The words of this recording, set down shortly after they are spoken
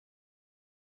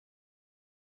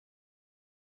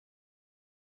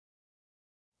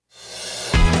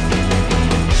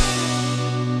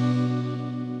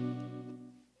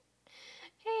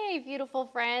Hey, beautiful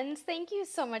friends. Thank you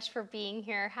so much for being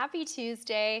here. Happy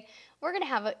Tuesday. We're going to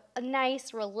have a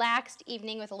nice, relaxed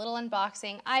evening with a little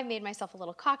unboxing. I've made myself a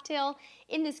little cocktail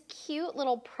in this cute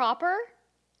little proper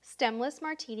stemless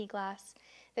martini glass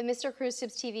that Mr. CRUISEY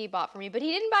TV bought for me. But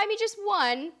he didn't buy me just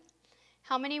one.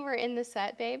 How many were in the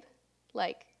set, babe?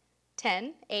 Like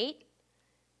 10, 8?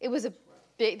 It was a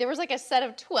big, there was like a set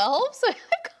of 12. So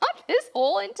I've got this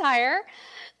whole entire,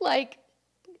 like,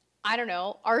 I don't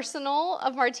know, arsenal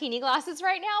of martini glasses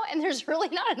right now, and there's really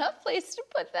not enough place to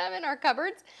put them in our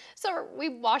cupboards. So we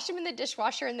washed them in the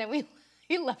dishwasher, and then we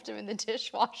left them in the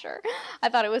dishwasher. I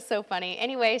thought it was so funny.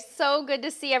 Anyway, so good to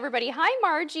see everybody. Hi,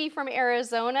 Margie from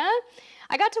Arizona.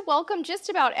 I got to welcome just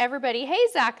about everybody. Hey,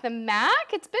 Zach the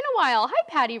Mac. It's been a while. Hi,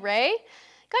 Patty Ray.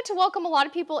 Got to welcome a lot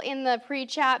of people in the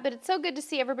pre-chat, but it's so good to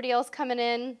see everybody else coming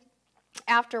in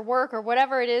after work or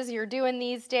whatever it is you're doing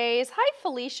these days. Hi,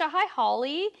 Felicia. Hi,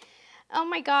 Holly. Oh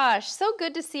my gosh, so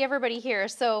good to see everybody here.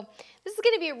 So this is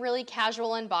going to be a really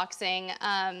casual unboxing.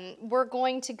 We're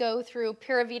going to go through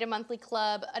PuraVida Monthly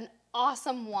Club, an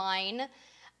awesome wine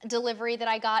delivery that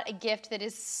I got, a gift that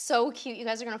is so cute. You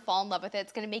guys are going to fall in love with it.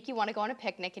 It's going to make you want to go on a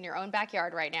picnic in your own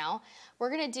backyard right now.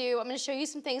 I'm going to show you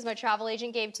some things my travel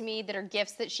agent gave to me that are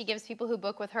gifts that she gives people who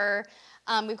book with her.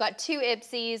 We've got 2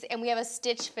 Ipsys, and we have a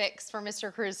Stitch Fix for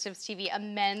Mr. CRUISEY TV, a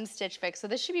men's Stitch Fix. So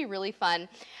this should be really fun.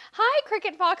 Hi,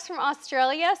 Cricket Fox from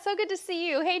Australia. So good to see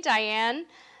you. Hey, Diane.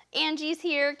 Angie's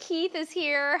here. Keith is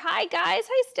here. Hi, guys.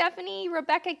 Hi, Stephanie,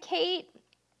 Rebecca, Kate.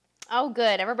 Oh,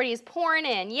 good. Everybody is pouring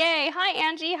in. Yay. Hi,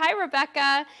 Angie. Hi,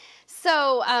 Rebecca.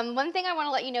 So one thing I want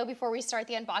to let you know before we start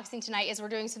the unboxing tonight is we're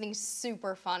doing something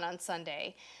super fun on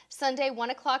Sunday. Sunday, 1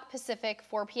 o'clock Pacific,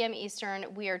 4 p.m.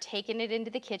 Eastern, we are taking it into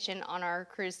the kitchen on our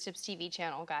CRUISEY TV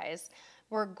channel, guys.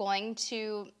 We're going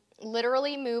to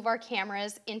literally move our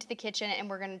cameras into the kitchen, and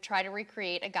we're going to try to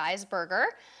recreate a guy's burger.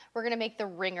 We're going to make the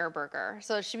ringer burger.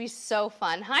 So it should be so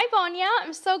fun. Hi, Bonya.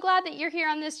 I'm so glad that you're here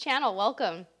on this channel.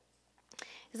 Welcome.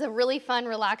 It's a really fun,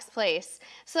 relaxed place.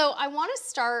 So I want to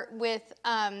start with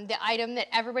the item that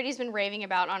everybody's been raving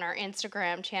about on our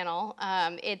Instagram channel.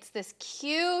 It's this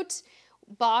cute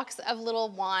box of little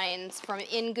wines from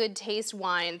In Good Taste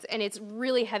Wines, and it's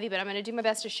really heavy, but I'm going to do my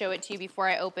best to show it to you before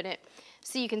I open it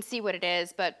so you can see what it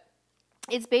is. But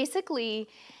it's basically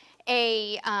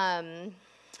a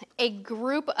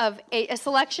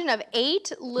selection of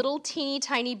 8 little teeny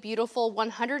tiny beautiful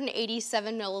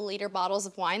 187 milliliter bottles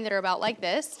of wine that are about like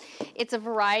this. It's a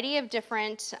variety of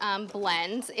different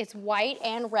blends. It's white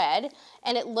and red,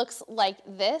 and it looks like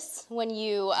this when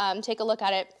you take a look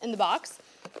at it in the box.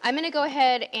 I'm going to go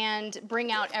ahead and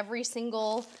bring out every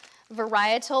single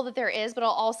varietal that there is, but I'll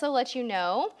also let you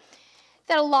know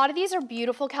that a lot of these are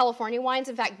beautiful California wines.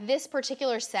 In fact, this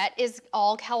particular set is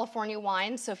all California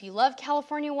wines. So if you love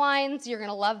California wines, you're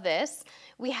gonna love this.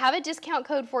 We have a discount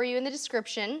code for you in the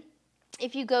description.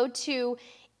 If you go to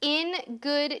In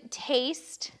Good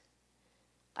Taste,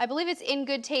 I believe it's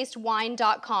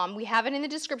ingoodtastewine.com. We have it in the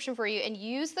description for you, and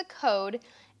use the code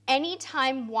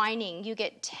Anytime Wining. You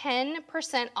get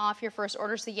 10% off your first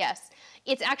order. So yes,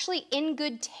 it's actually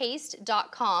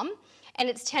ingoodtaste.com. and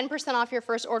it's 10% off your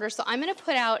first order. So I'm going to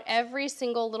put out every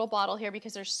single little bottle here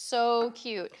because they're so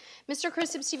cute. Mr.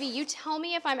 CRUISEY TV, you tell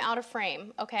me if I'm out of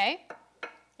frame, okay?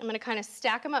 I'm going to kind of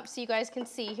stack them up so you guys can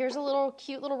see. Here's a little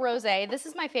cute little rosé. This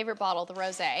is my favorite bottle, the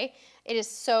rosé. It is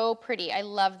so pretty. I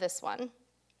love this one.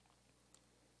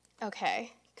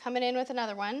 Okay, coming in with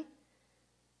another one.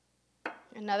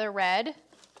 Another red.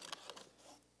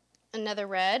 Another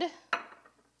red.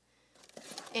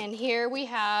 And here we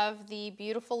have the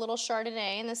beautiful little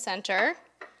Chardonnay in the center,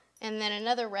 and then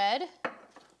another red,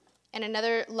 and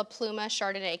another La Pluma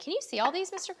Chardonnay. Can you see all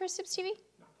these, Mr. CRUISEY TV?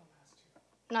 Not the last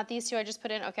 2. Not these 2 I just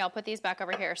put in? Okay, I'll put these back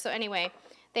over here. So anyway,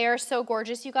 they are so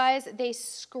gorgeous, you guys. They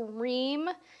scream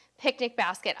picnic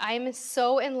basket. I am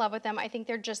so in love with them. I think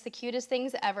they're just the cutest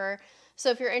things ever. So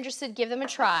if you're interested, give them a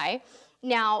try.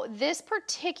 Now, this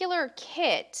particular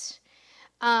kit,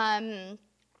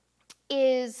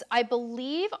 is, I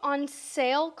believe, on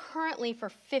sale currently for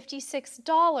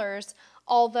 $56,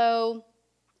 although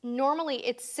normally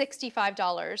it's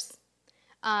 $65,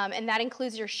 and that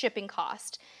includes your shipping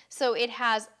cost. So it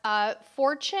has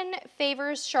Fortune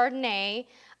Favors Chardonnay,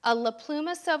 a La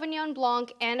Pluma Sauvignon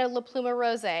Blanc, and a La Pluma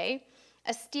Rosé,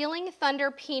 a Stealing Thunder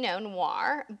Pinot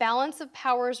Noir, Balance of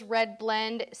Powers Red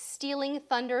Blend, Stealing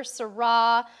Thunder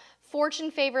Syrah,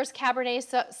 Fortune Favors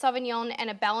Cabernet Sauvignon, and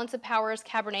a Balance of Powers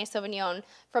Cabernet Sauvignon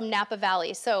from Napa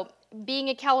Valley. So being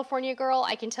a California girl,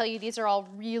 I can tell you these are all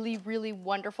really, really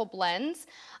wonderful blends.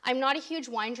 I'm not a huge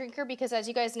wine drinker because, as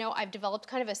you guys know, I've developed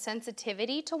kind of a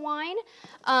sensitivity to wine.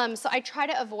 So I try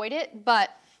to avoid it,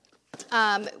 but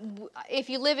If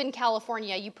you live in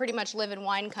California, you pretty much live in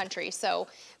wine country, so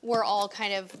we're all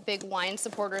kind of big wine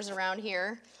supporters around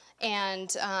here. And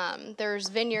there's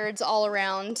vineyards all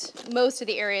around most of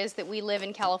the areas that we live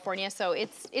in California, so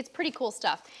it's pretty cool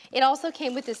stuff. It also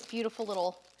came with this beautiful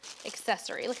little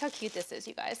accessory. Look how cute this is,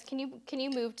 you guys. Can you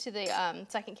move to the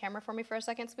second camera for me for a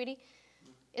second, sweetie?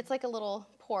 It's like a little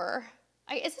pourer.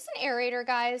 Is this an aerator,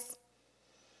 guys?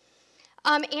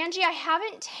 Angie, I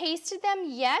haven't tasted them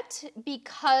yet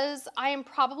because I am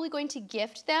probably going to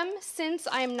gift them since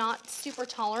I'm not super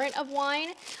tolerant of wine.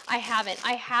 I haven't.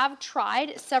 I have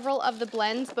tried several of the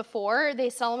blends before. They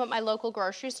sell them at my local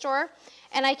grocery store,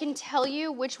 and I can tell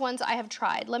you which ones I have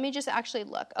tried. Let me just actually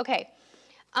look. Okay.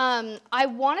 I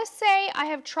want to say I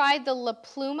have tried the La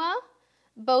Pluma,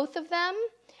 both of them,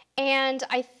 and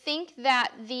I think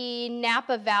that the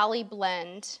Napa Valley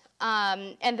blend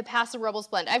and the Paso Robles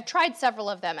blend. I've tried several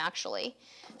of them, actually.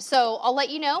 So I'll let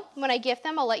you know when I gift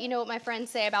them. I'll let you know what my friends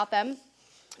say about them.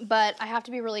 But I have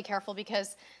to be really careful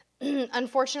because,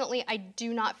 unfortunately, I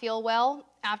do not feel well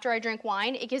after I drink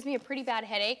wine. It gives me a pretty bad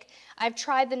headache. I've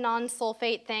tried the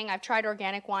non-sulfate thing. I've tried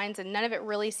organic wines, and none of it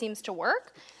really seems to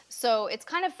work. So it's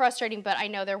kind of frustrating, but I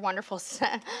know they're wonderful.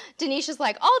 Denisha's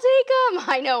like, I'll take them.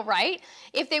 I know, right?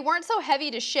 If they weren't so heavy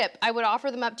to ship, I would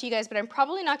offer them up to you guys, but I'm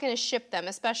probably not going to ship them,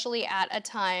 especially at a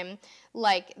time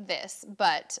like this.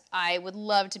 But I would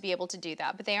love to be able to do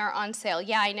that. But they are on sale.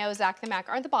 Yeah, I know, Zach the Mac.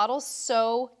 Aren't the bottles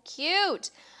so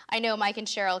cute? I know, Mike and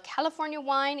Cheryl, California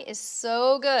wine is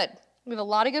so good. We have a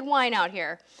lot of good wine out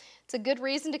here. It's a good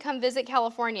reason to come visit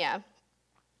California.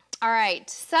 All right,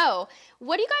 so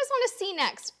what do you guys want to see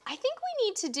next? I think we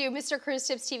need to do Mr. Cruise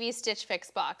Tips TV Stitch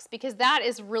Fix box because that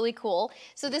is really cool.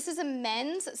 So this is a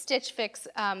men's Stitch Fix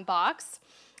box.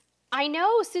 I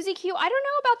know, Susie Q, I don't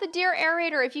know about the Dear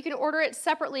Aerator if you can order it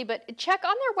separately, but check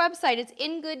on their website. It's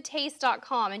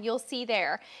ingoodtaste.com and you'll see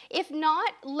there. If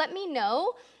not, let me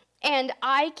know and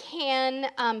I can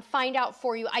find out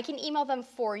for you. I can email them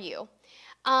for you.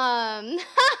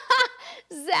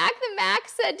 Zach the Mac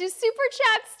said, do super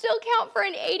chats still count for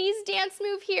an 80s dance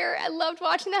move here? I loved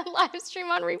watching that live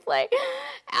stream on replay.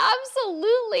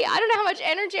 Absolutely. I don't know how much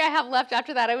energy I have left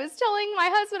after that. I was telling my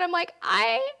husband, I'm like,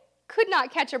 I could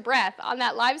not catch a breath on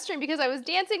that live stream because I was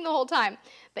dancing the whole time.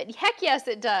 But heck yes,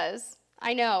 it does.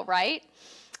 I know, right?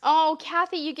 Oh,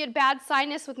 Kathy, you get bad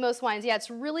sinus with most wines. Yeah, it's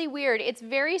really weird. It's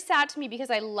very sad to me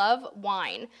because I love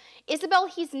wine. Isabel,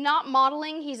 he's not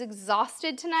modeling. He's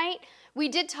exhausted tonight. We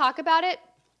did talk about it,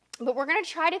 but we're going to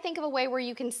try to think of a way where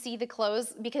you can see the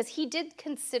clothes because he did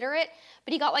consider it,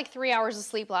 but he got like 3 hours of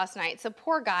sleep last night. So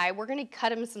poor guy, we're going to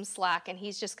cut him some slack and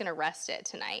he's just going to rest it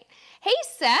tonight. Hey,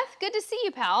 Seth, good to see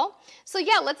you, pal. So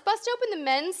yeah, let's bust open the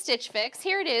men's Stitch Fix.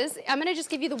 Here it is. I'm going to just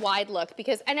give you the wide look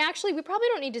because, and actually we probably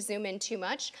don't need to zoom in too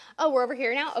much. Oh, we're over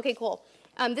here now? Okay, cool.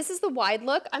 This is the wide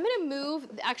look. I'm going to move,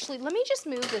 actually, let me just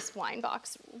move this wine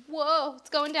box. Whoa, it's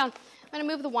going down. I'm going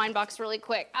to move the wine box really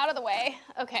quick. Out of the way.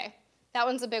 Okay, that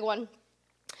one's a big one.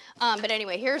 But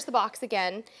anyway, here's the box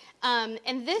again.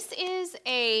 And this is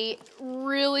a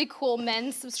really cool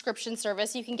men's subscription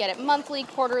service. You can get it monthly,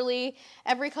 quarterly,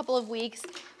 every couple of weeks.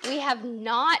 We have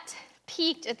not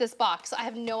peeked at this box, so I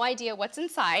have no idea what's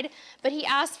inside, but he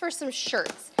asked for some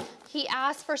shirts. He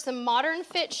asked for some modern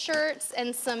fit shirts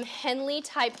and some Henley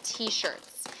type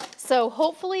t-shirts. So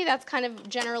hopefully that's kind of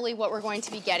generally what we're going to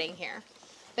be getting here.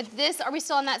 But this, are we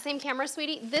still on that same camera,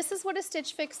 sweetie? This is what a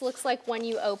Stitch Fix looks like when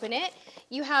you open it.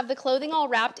 You have the clothing all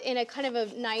wrapped in a kind of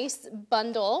a nice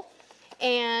bundle.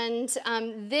 And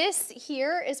this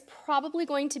here is probably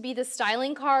going to be the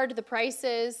styling card, the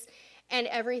prices, and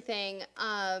everything.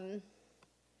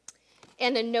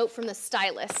 And a note from the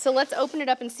stylist. So let's open it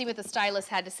up and see what the stylist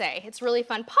had to say. It's really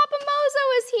fun. Papa Mozo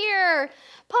is here.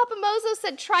 Papa Mozo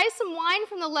said, try some wine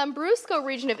from the Lambrusco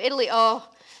region of Italy. Oh,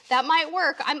 that might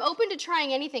work. I'm open to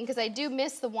trying anything because I do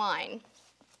miss the wine.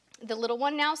 The little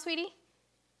one now, sweetie?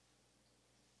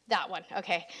 That one.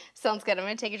 Okay, sounds good. I'm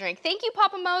going to take a drink. Thank you,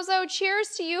 Papa Mozo. Cheers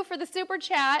to you for the super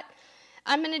chat.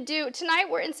 I'm going to do, tonight,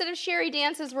 instead of sherry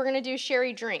dances, we're going to do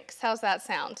sherry drinks. How's that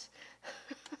sound?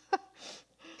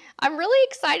 I'm really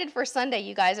excited for Sunday,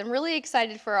 you guys. I'm really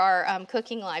excited for our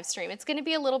cooking live stream. It's going to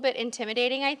be a little bit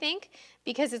intimidating, I think,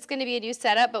 because it's going to be a new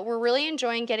setup, but we're really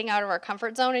enjoying getting out of our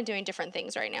comfort zone and doing different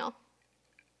things right now.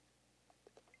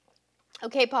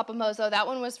 Okay, Papa Mozo, that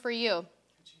one was for you.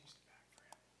 I changed it back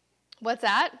for him. What's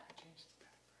that? I changed it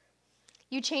back for him.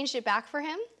 You changed it back for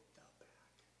him? No, back.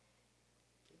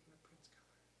 Give him a Prince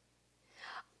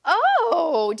color.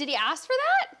 Oh, did he ask for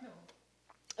that?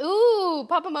 No. Ooh,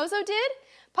 Papa Mozo did?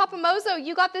 Papa Mozo,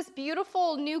 you got this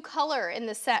beautiful new color in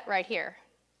the set right here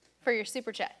for your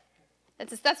super chat.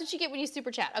 That's what you get when you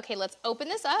super chat. Okay, let's open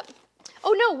this up.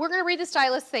 Oh no, we're gonna read the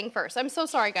stylist thing first. I'm so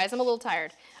sorry, guys, I'm a little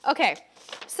tired. Okay,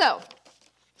 so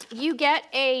you get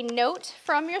a note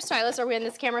from your stylist. Are we on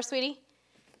this camera, sweetie?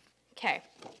 Okay,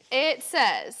 it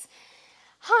says,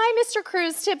 hi, Mr.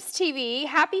 Cruise Tips TV.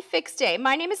 Happy Fix Day.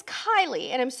 My name is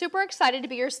Kylie, and I'm super excited to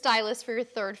be your stylist for your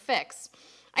third fix.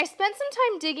 I spent some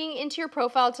time digging into your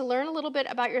profile to learn a little bit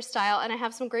about your style, and I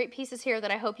have some great pieces here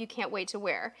that I hope you can't wait to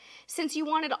wear. Since you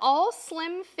wanted all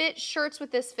slim fit shirts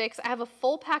with this fix, I have a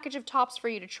full package of tops for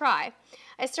you to try.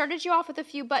 I started you off with a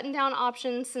few button-down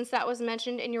options since that was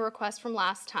mentioned in your request from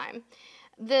last time.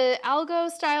 The algo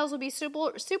styles will be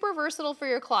super versatile for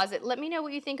your closet. Let me know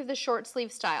what you think of the short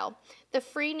sleeve style. The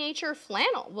Free Nature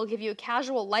flannel will give you a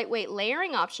casual, lightweight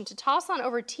layering option to toss on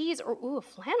over tees or, ooh, a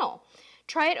flannel.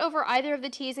 Try it over either of the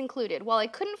tees included. While I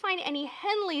couldn't find any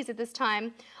Henleys at this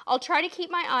time, I'll try to keep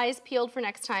my eyes peeled for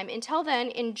next time. Until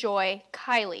then, enjoy,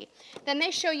 Kylie. Then they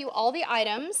show you all the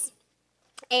items,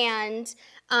 and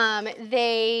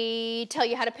they tell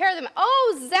you how to pair them.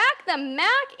 Oh, Zach the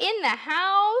Mac in the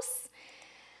house.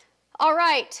 All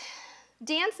right,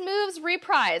 dance moves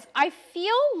reprise. I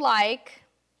feel like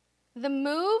the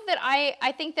move that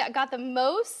I think that got the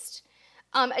most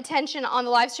attention on the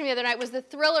live stream the other night was the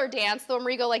Thriller dance, the one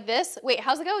where you go like this. Wait,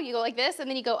 how's it go? You go like this, and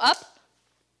then you go up.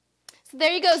 So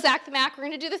there you go, Zach the Mac. We're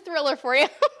going to do the Thriller for you.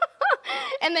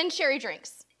 And then Sherry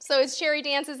drinks. So it's Sherry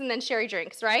dances and then Sherry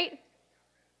drinks, right?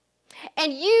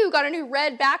 And you got a new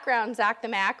red background, Zach the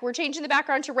Mac. We're changing the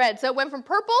background to red. So it went from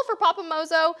purple for Papa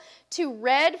Mozo to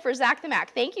red for Zach the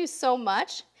Mac. Thank you so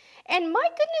much. And my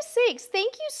goodness sakes,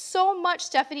 thank you so much,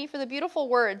 Stephanie, for the beautiful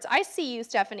words. I see you,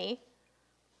 Stephanie.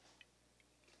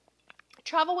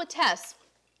 Travel with Tess.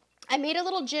 I made a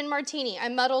little gin martini. I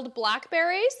muddled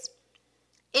blackberries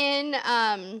in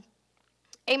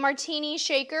a martini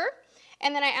shaker,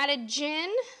 and then I added gin,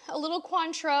 a little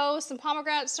Cointreau, some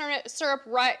pomegranate syrup,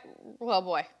 oh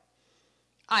boy,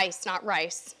 ice, not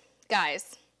rice.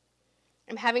 Guys,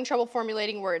 I'm having trouble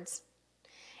formulating words.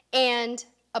 And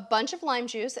a bunch of lime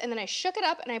juice, and then I shook it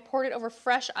up and I poured it over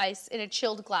fresh ice in a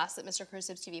chilled glass that Mr. Cruise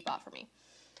Tips TV bought for me.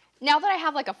 Now that I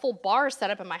have like a full bar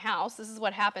set up in my house, this is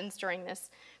what happens during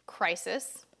this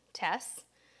crisis, Tess.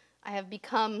 I have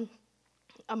become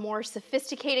a more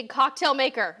sophisticated cocktail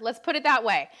maker. Let's put it that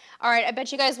way. All right, I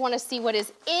bet you guys want to see what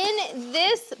is in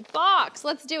this box.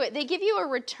 Let's do it. They give you a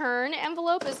return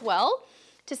envelope as well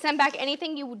to send back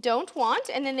anything you don't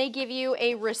want, and then they give you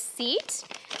a receipt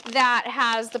that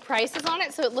has the prices on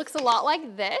it, so it looks a lot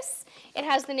like this. It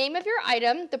has the name of your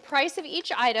item, the price of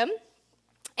each item,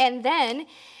 and then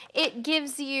it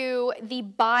gives you the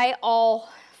buy all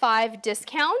 5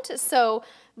 discount. So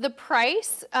the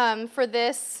price for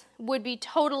this would be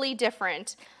totally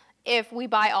different if we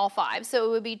buy all 5. So it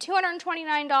would be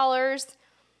 $229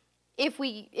 if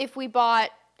we bought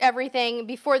everything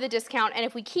before the discount, and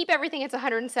if we keep everything, it's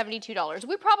 $172.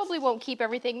 We probably won't keep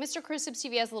everything. Mr. Cruise Tips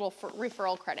TV has a little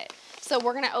referral credit. So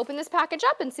we're gonna open this package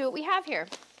up and see what we have here.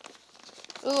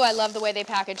 Ooh, I love the way they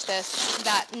package this.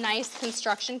 That nice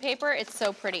construction paper, it's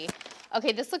so pretty.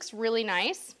 Okay, this looks really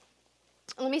nice.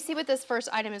 Let me see what this first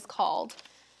item is called.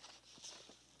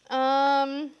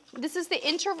 This is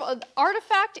the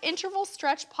Artifact Interval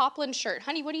Stretch Poplin shirt.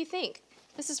 Honey, what do you think?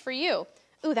 This is for you.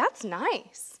 Ooh, that's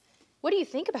nice. What do you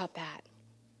think about that?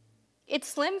 It's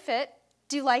slim fit.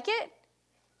 Do you like it?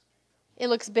 It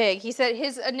looks big. He said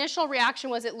his initial reaction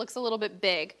was it looks a little bit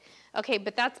big. Okay,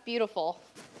 but that's beautiful.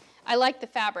 I like the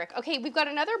fabric. Okay, we've got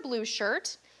another blue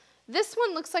shirt. This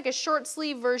one looks like a short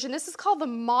sleeve version. This is called the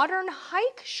Modern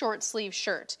Hike short sleeve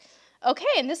shirt. Okay,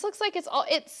 and this looks like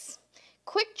it's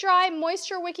quick dry,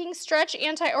 moisture wicking, stretch,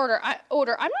 anti-odor. I'm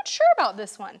not sure about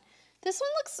this one. This one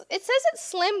looks, it says it's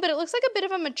slim, but it looks like a bit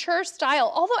of a mature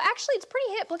style. Although actually it's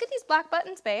pretty hip. Look at these black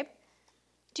buttons, babe.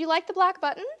 Do you like the black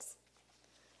buttons?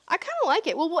 I kind of like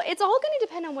it. Well, it's all going to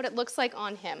depend on what it looks like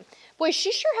on him. Boy,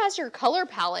 she sure has your color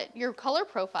palette, your color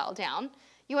profile down.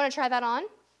 You want to try that on?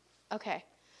 Okay.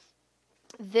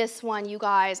 This one, you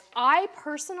guys. I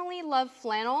personally love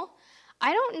flannel.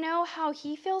 I don't know how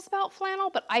he feels about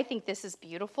flannel, but I think this is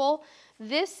beautiful.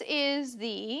 This is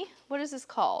the, what is this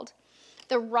called?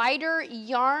 The Ryder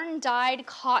Yarn Dyed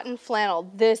Cotton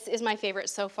Flannel. This is my favorite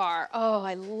so far. Oh,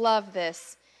 I love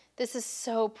this. This is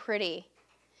so pretty.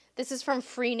 This is from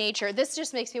Free Nature. This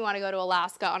just makes me want to go to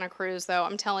Alaska on a cruise, though.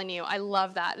 I'm telling you, I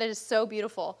love that. That is so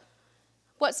beautiful.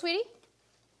 What, sweetie?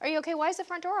 Are you okay? Why is the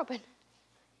front door open?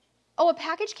 Oh, a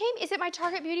package came? Is it my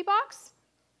Target Beauty box?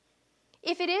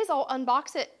 If it is, I'll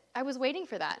unbox it. I was waiting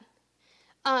for that.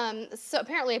 So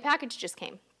apparently a package just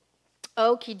came.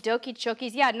 Okie dokie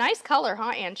chokies. Yeah, nice color,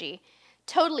 huh, Angie?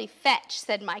 Totally fetch,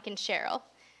 said Mike and Cheryl.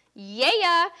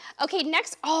 Yeah. Okay,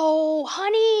 next. Oh,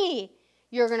 honey,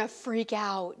 you're gonna freak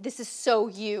out. This is so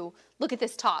you. Look at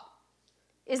this top.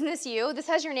 Isn't this you? This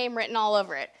has your name written all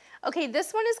over it. Okay,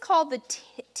 this one is called the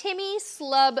Timmy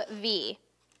Slub V.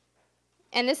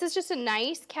 And this is just a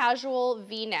nice casual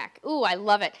V-neck. Ooh, I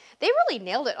love it. They really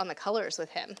nailed it on the colors with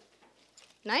him.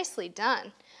 Nicely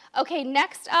done. Okay,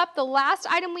 next up, the last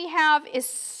item we have is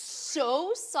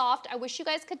so soft. I wish you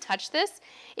guys could touch this.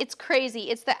 It's crazy.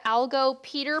 It's the Algo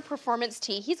Peter Performance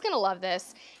Tee. He's gonna love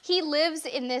this. He lives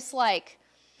in this like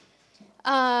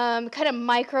kind of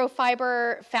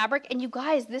microfiber fabric. And you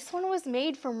guys, this one was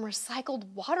made from recycled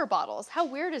water bottles. How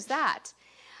weird is that?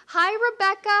 Hi,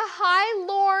 Rebecca. Hi,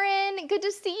 Lauren. Good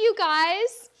to see you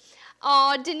guys.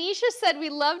 Denisha said, we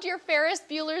loved your Ferris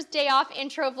Bueller's Day Off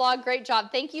intro vlog. Great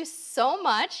job. Thank you so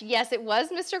much. Yes, it was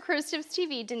Mr. Cruise Tips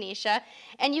TV, Denisha.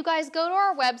 And you guys go to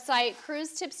our website,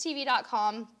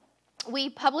 cruisetipstv.com. We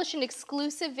publish an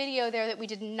exclusive video there that we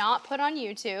did not put on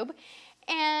YouTube.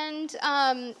 And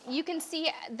you can see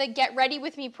the get ready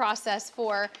with me process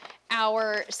for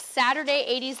our Saturday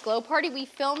 80s glow party. We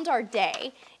filmed our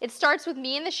day. It starts with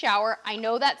me in the shower. I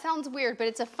know that sounds weird, but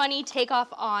it's a funny takeoff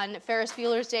on Ferris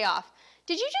Bueller's Day Off.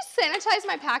 Did you just sanitize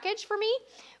my package for me?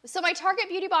 So my Target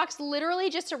Beauty Box literally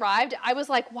just arrived. I was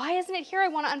like, why isn't it here? I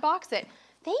want to unbox it.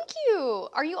 Thank you.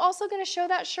 Are you also going to show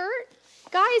that shirt?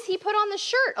 Guys, he put on the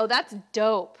shirt. Oh, that's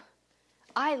dope.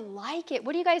 I like it.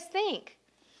 What do you guys think?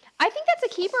 I think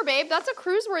that's a keeper, babe. That's a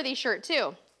cruise-worthy shirt,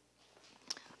 too.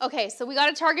 Okay, so we got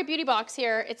a Target Beauty Box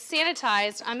here. It's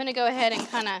sanitized. I'm going to go ahead and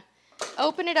kind of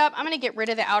open it up. I'm going to get rid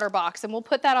of the outer box, and we'll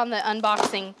put that on the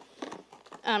unboxing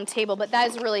table, but that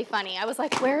is really funny. I was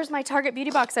like, where's my Target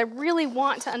Beauty Box? I really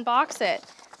want to unbox it.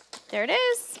 There it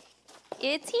is.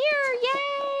 It's here.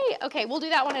 Yay! Okay, we'll do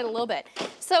that one in a little bit.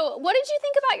 So what did you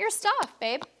think about your stuff,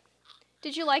 babe?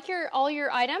 Did you like all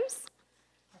your items?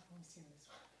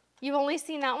 You've only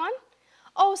seen that one?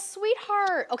 Oh,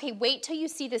 sweetheart. Okay, wait till you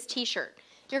see this t-shirt.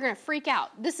 You're gonna freak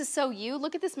out. This is so you.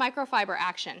 Look at this microfiber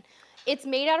action. It's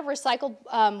made out of recycled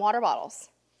water bottles.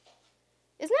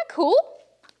 Isn't that cool?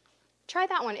 Try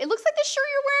that one. It looks like the shirt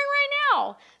you're wearing right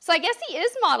now. So I guess he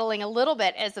is modeling a little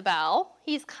bit, Isabel.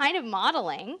 He's kind of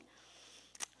modeling.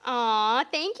 Aw,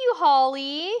 thank you,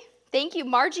 Holly. Thank you.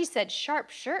 Margie said, sharp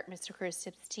shirt, Mr. Cruise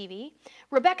Tips TV.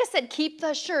 Rebecca said, keep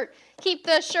the shirt. Keep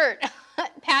the shirt.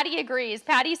 Patty agrees.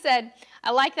 Patty said,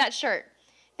 I like that shirt.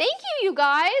 Thank you, you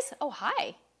guys. Oh,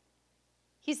 hi.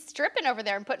 He's stripping over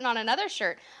there and putting on another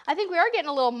shirt. I think we are getting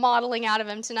a little modeling out of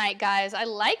him tonight, guys. I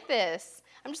like this.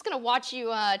 I'm just going to watch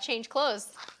you change clothes.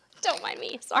 Don't mind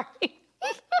me. Sorry.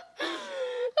 I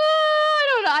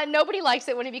don't know. Nobody likes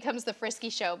it when it becomes the frisky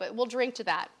show, but we'll drink to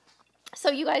that. So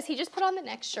you guys, he just put on the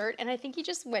next shirt, and I think he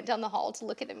just went down the hall to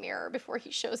look at a mirror before he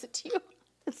shows it to you.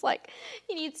 It's like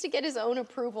he needs to get his own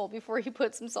approval before he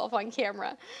puts himself on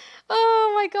camera.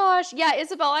 Oh my gosh. Yeah,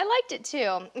 Isabel, I liked it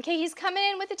too. Okay, he's coming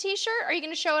in with a t-shirt. Are you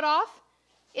going to show it off?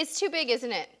 It's too big,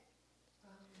 isn't it?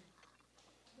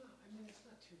 No, I mean, it's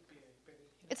not too big, but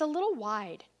it's a little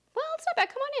wide. Well, it's not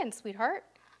bad. Come on in, sweetheart.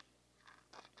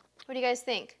 What do you guys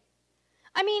think?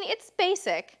 I mean, it's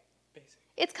basic.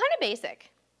 It's kind of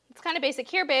basic. It's kind of basic.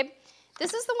 Here, babe.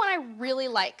 This is the one I really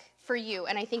like for you,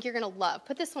 and I think you're going to love.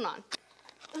 Put this one on.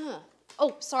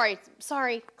 Oh, sorry.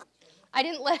 I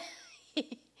didn't let,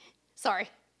 sorry.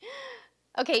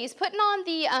 Okay, he's putting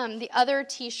on the other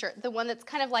t-shirt, the one that's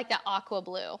kind of like that aqua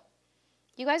blue.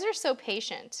 You guys are so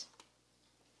patient.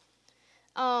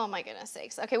 Oh my goodness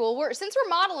sakes. Okay, well since we're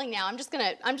modeling now, I'm just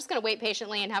gonna wait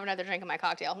patiently and have another drink of my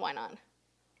cocktail. Why not?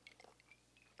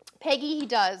 Peggy, he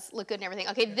does look good and everything.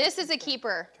 Okay, this is a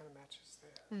keeper. kind of matches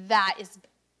there. That is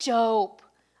dope.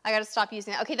 I gotta stop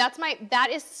using that. Okay, that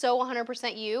is so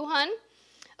 100% you, hun.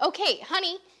 Okay,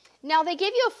 honey, now they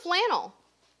give you a flannel.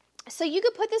 So you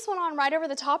could put this one on right over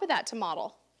the top of that to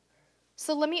model.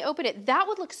 So let me open it. That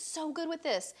would look so good with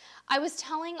this. I was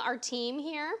telling our team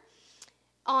here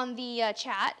on the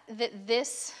chat that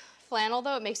this flannel,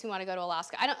 though, it makes me want to go to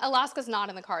Alaska. Alaska's not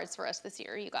in the cards for us this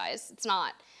year, you guys. It's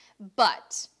not.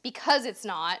 But because it's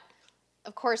not,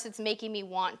 of course, it's making me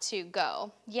want to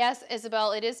go. Yes,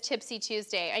 Isabel, it is Tipsy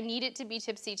Tuesday. I need it to be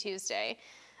Tipsy Tuesday.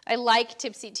 I like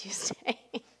Tipsy Tuesday.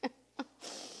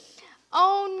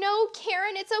 Oh, no,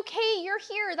 Karen, it's okay. You're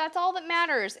here. That's all that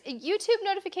matters. YouTube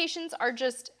notifications are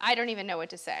just, I don't even know what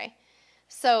to say.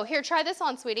 So here, try this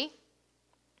on, sweetie.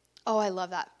 Oh, I love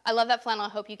that. I love that flannel. I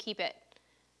hope you keep it.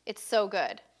 It's so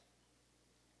good.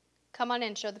 Come on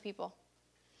in, show the people.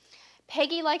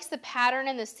 Peggy likes the pattern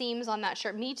and the seams on that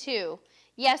shirt. Me too.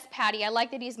 Yes, Patty, I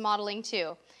like that he's modeling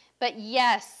too. But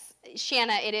yes,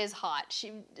 Shanna, it is hot.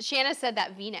 Shanna said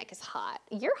that V-neck is hot.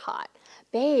 You're hot.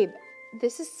 Babe,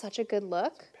 This is such a good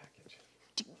look. Package.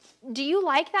 Do you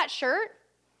like that shirt?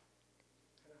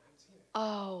 I haven't seen it.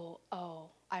 Oh,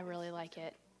 I really like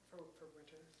it. For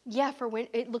winter. Yeah, for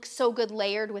winter. It looks so good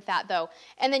layered with that though.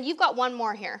 And then you've got one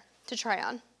more here to try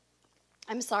on.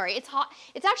 I'm sorry, it's hot.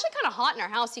 It's actually kind of hot in our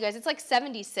house, you guys. It's like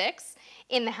 76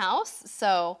 in the house.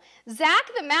 So Zach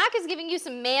the Mac is giving you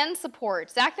some man support.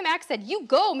 Zach the Mac said, you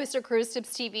go, Mr. Cruise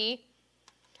Tips TV.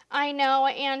 I know,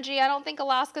 Angie, I don't think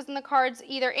Alaska's in the cards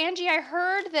either. Angie, I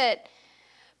heard that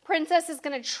Princess is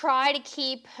gonna try to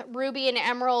keep Ruby and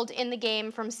Emerald in the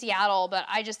game from Seattle, but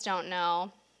I just don't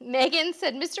know. Megan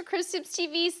said, Mr. Cruise Tips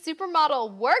TV,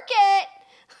 supermodel, work it.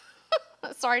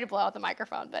 Sorry to blow out the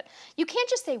microphone, but you can't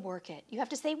just say work it. You have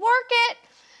to say work it.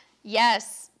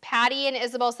 Yes, Patty and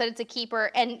Isabel said it's a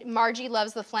keeper, and Margie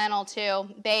loves the flannel too.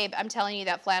 Babe, I'm telling you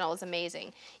that flannel is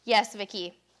amazing. Yes,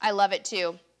 Vicky, I love it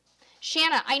too.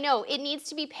 Shanna, I know, it needs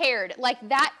to be paired. Like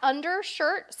that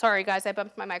undershirt, sorry guys, I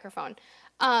bumped my microphone.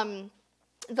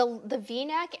 The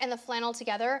V-neck and the flannel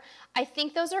together, I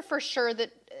think those are for sure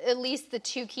at least the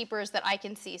two keepers that I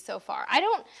can see so far. I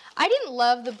didn't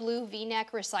love the blue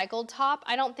V-neck recycled top.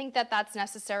 I don't think that that's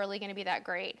necessarily going to be that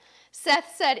great.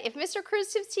 Seth said, if Mr.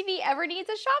 Cruise Tips TV ever needs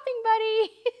a shopping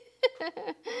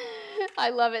buddy.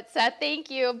 I love it, Seth. Thank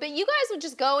you. But you guys would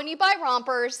just go and you buy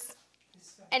rompers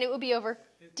and it would be over.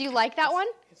 Do you like that one?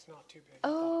 It's not too big.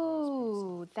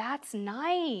 Oh, that's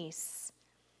nice.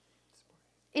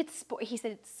 He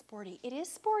said it's sporty. It is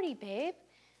sporty, babe.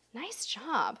 Nice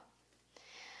job.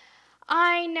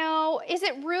 I know. Is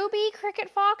it Ruby Cricket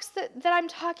Fox that I'm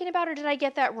talking about, or did I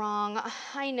get that wrong?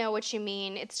 I know what you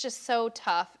mean. It's just so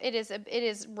tough. It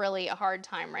is really a hard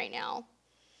time right now.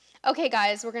 Okay,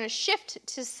 guys, we're going to shift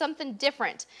to something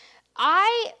different.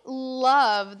 I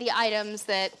love the items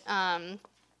that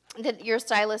that your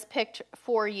stylist picked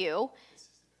for you.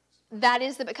 That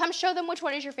is come show them which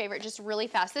one is your favorite, just really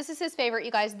fast. This is his favorite,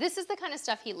 you guys. This is the kind of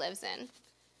stuff he lives in.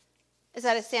 Is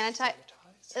that a sanitize?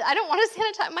 I don't want to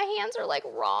sanitize. My hands are like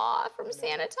raw from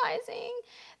sanitizing.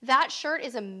 That shirt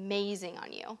is amazing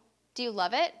on you. Do you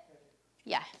love it?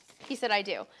 Yeah, he said I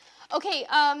do. Okay,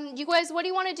 you guys, what do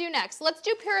you want to do next? Let's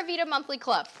do PuraVida Monthly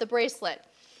Club, the bracelet.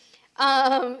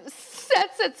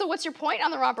 Seth said, so what's your point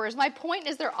on the rompers? My point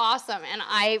is they're awesome, and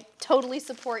I totally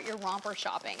support your romper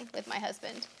shopping with my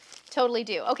husband. Totally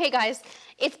do. Okay, guys,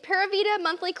 it's PuraVida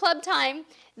Monthly Club time.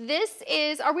 This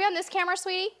is, are we on this camera,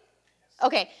 sweetie?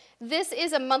 Okay, this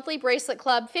is a monthly bracelet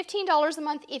club, $15 a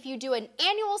month. If you do an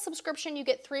annual subscription, you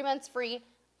get 3 months free.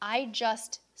 I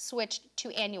just switched to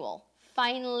annual,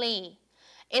 finally.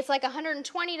 It's like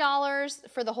 $120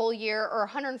 for the whole year or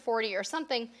 $140 or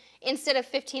something instead of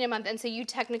 $15 a month. And so you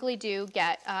technically do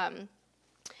get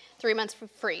 3 months for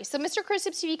free. So Mr. Cruise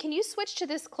Tips TV, can you switch to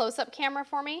this close-up camera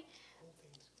for me?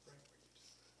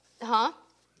 Huh?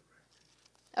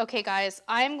 Okay, guys,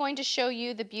 I am going to show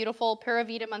you the beautiful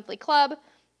PuraVida Monthly Club.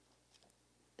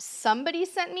 Somebody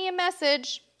sent me a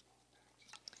message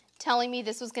telling me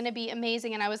this was going to be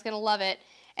amazing and I was going to love it.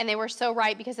 And they were so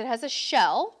right because it has a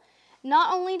shell.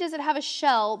 Not only does it have a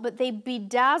shell, but they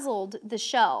bedazzled the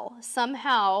shell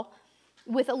somehow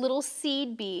with a little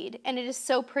seed bead, and it is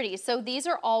so pretty. So these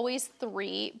are always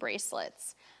 3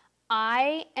 bracelets.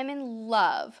 I am in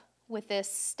love with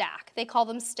this stack. They call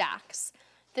them stacks.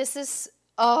 This is,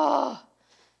 oh,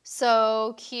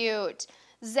 so cute.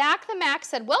 Zach the Mac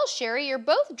said, well, Sherry, you're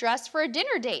both dressed for a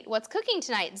dinner date. What's cooking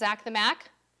tonight, Zach the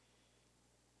Mac?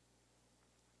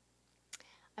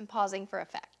 I'm pausing for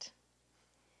effect.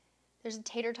 There's a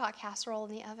tater tot casserole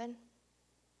in the oven.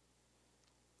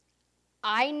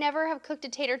 I never have cooked a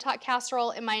tater tot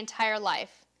casserole in my entire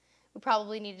life. We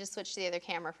probably needed to switch to the other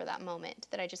camera for that moment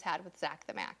that I just had with Zach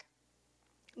the Mac.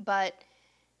 But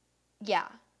yeah,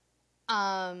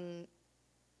 I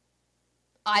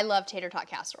love tater tot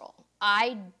casserole.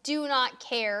 I do not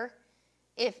care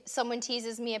if someone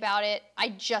teases me about it. I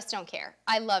just don't care.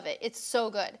 I love it. It's so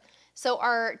good. So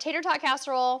our tater tot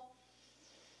casserole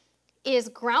is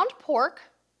ground pork,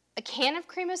 a can of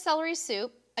cream of celery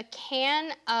soup, a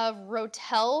can of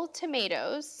Rotel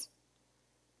tomatoes,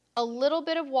 a little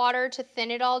bit of water to thin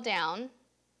it all down,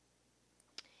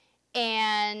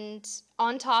 and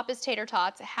on top is tater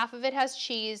tots. Half of it has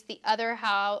cheese, the other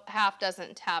half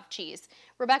doesn't have cheese.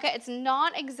 Rebecca, it's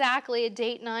not exactly a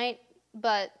date night,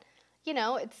 but you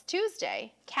know, it's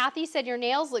Tuesday. Kathy said, your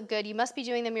nails look good. You must be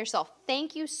doing them yourself.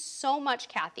 Thank you so much,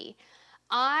 Kathy.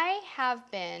 I have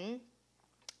been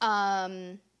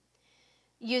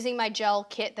using my gel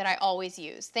kit that I always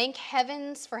use. Thank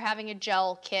heavens for having a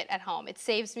gel kit at home. It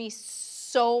saves me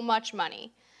so much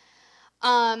money.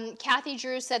 Kathy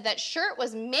Drew said that shirt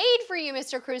was made for you,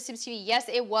 Mr. Cruise Tips TV. Yes,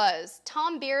 it was.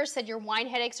 Tom Beer said your wine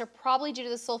headaches are probably due to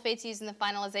the sulfates used in the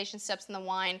finalization steps in the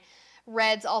wine.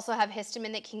 Reds also have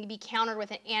histamine that can be countered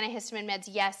with an antihistamine meds.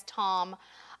 Yes, Tom.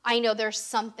 I know there's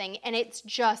something, and it's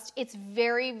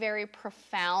very, very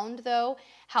profound, though,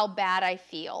 how bad I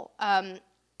feel.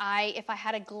 If I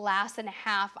had a glass and a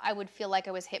half, I would feel like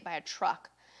I was hit by a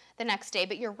truck the next day.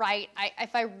 But you're right.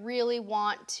 If I really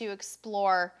want to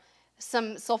explore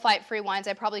some sulfite-free wines,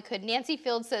 I probably could. Nancy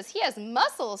Field says he has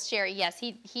muscles, Sherry. Yes,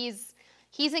 he's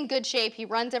in good shape. He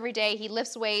runs every day. He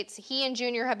lifts weights. He and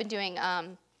Junior have been doing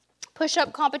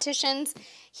push-up competitions.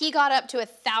 He got up to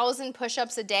 1,000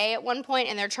 push-ups a day at one point,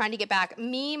 and they're trying to get back.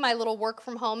 Me, my little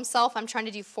work-from-home self, I'm trying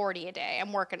to do 40 a day.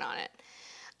 I'm working on it.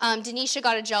 Denisha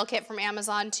got a gel kit from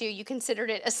Amazon, too. You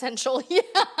considered it essential. Yeah,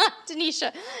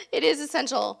 Denisha, it is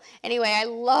essential. Anyway, I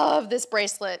love this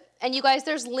bracelet. And you guys,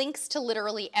 there's links to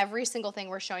literally every single thing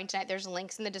we're showing tonight. There's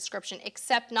links in the description,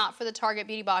 except not for the Target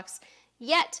Beauty Box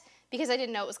yet, because I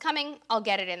didn't know it was coming. I'll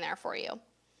get it in there for you.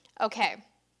 Okay.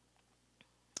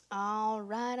 All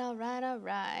right, all right, all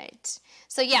right.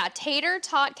 So yeah, tater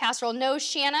tot casserole. No,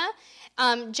 Shanna.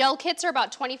 Gel kits are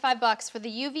about 25 bucks for the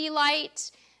UV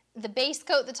light, the base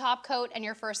coat, the top coat, and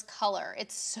your first color.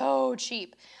 It's so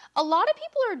cheap. A lot of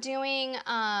people are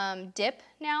doing dip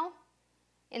now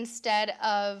instead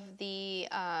of the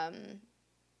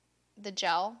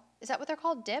gel. Is that what they're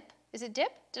called? Dip? Is it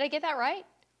dip? Did I get that right?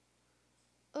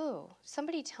 Oh,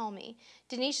 somebody tell me.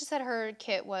 Denisha said her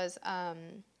kit was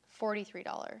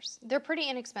 $43. They're pretty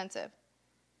inexpensive.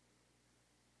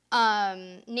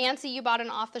 Nancy, you bought an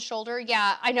off the shoulder.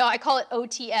 Yeah, I know. I call it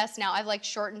OTS now. I've like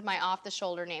shortened my off the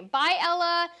shoulder name. Bye,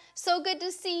 Ella. So good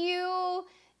to see you.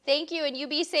 Thank you. And you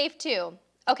be safe too.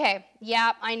 Okay.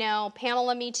 Yeah, I know.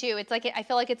 Pamela, me too. It's like, I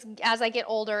feel like it's, as I get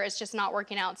older, it's just not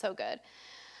working out so good.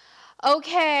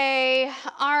 Okay.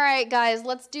 All right, guys,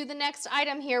 let's do the next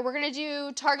item here. We're going to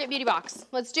do Target Beauty Box.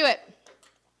 Let's do it.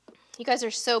 You guys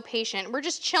are so patient. We're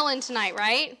just chilling tonight,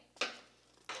 right?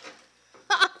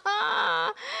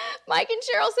 Mike and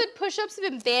Cheryl said push-ups have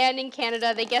been banned in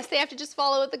Canada. They guess they have to just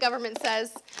follow what the government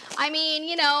says. I mean,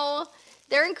 you know,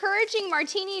 they're encouraging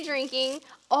martini drinking.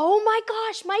 Oh my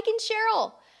gosh, Mike and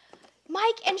Cheryl.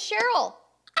 Mike and Cheryl.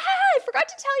 I forgot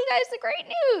to tell you guys the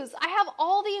great news. I have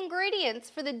all the ingredients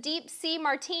for the deep sea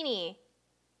martini.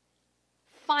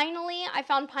 Finally, I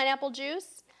found pineapple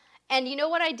juice. And you know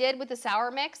what I did with the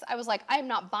sour mix? I was like, I am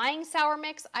not buying sour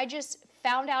mix. I just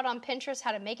found out on Pinterest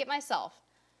how to make it myself.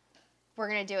 We're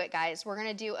going to do it, guys. We're going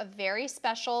to do a very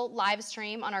special live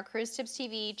stream on our Cruise Tips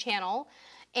TV channel.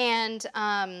 And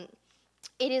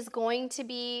it is going to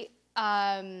be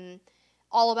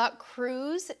all about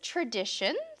cruise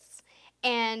traditions.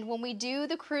 And when we do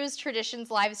the Cruise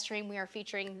Traditions live stream, we are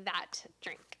featuring that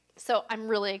drink. So I'm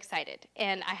really excited,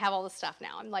 and I have all the stuff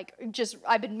now. I'm like,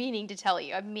 I've been meaning to tell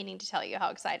you. I'm meaning to tell you how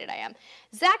excited I am.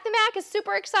 Zach the Mac is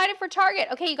super excited for Target.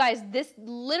 Okay, you guys, this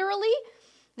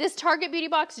Target Beauty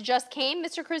Box just came.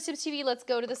 Mr. Cruise Tips TV, let's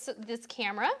go to this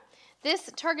camera.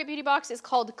 This Target Beauty Box is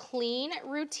called Clean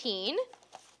Routine.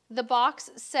 The box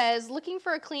says, looking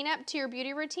for a cleanup to your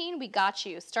beauty routine? We got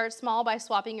you. Start small by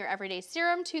swapping your everyday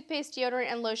serum, toothpaste, deodorant,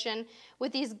 and lotion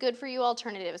with these good-for-you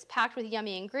alternatives. Packed with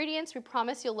yummy ingredients, we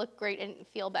promise you'll look great and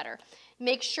feel better.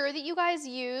 Make sure that you guys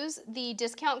use the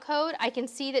discount code. I can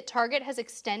see that Target has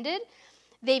extended.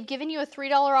 They've given you a $3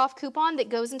 off coupon that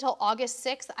goes until August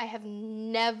 6th. I have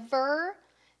never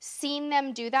seen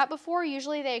them do that before.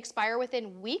 Usually they expire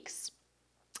within weeks.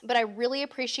 But I really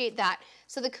appreciate that.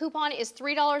 So the coupon is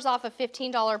 $3 off a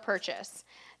 $15 purchase.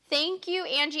 Thank you,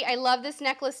 Angie. I love this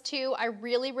necklace too. I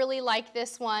really, really like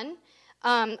this one.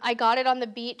 I got it on the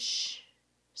beach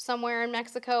somewhere in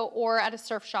Mexico or at a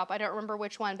surf shop. I don't remember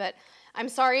which one, but I'm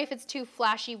sorry if it's too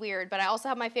flashy weird, but I also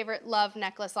have my favorite love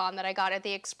necklace on that I got at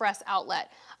the Express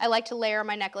outlet. I like to layer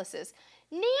my necklaces.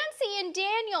 Nancy and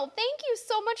Daniel, thank you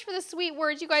so much for the sweet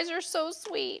words. You guys are so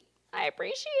sweet. I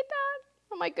appreciate that.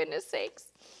 Oh my goodness sakes.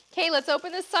 Okay, let's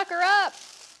open this sucker up.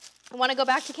 I want to go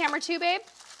back to camera 2, babe?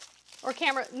 Or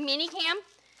camera, mini cam?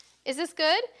 Is this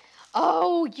good?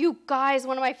 Oh, you guys,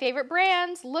 one of my favorite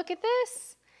brands. Look at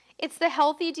this. It's the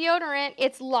healthy deodorant.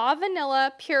 It's La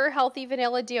Vanilla Pure Healthy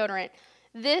Vanilla Deodorant.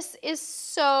 This is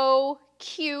so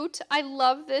cute. I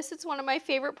love this. It's one of my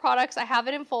favorite products. I have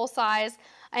it in full size.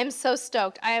 I am so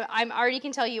stoked. I'm already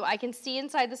can tell you, I can see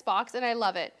inside this box and I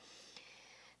love it.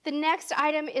 The next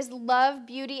item is Love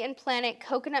Beauty and Planet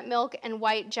Coconut Milk and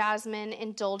White Jasmine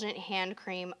Indulgent Hand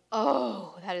Cream.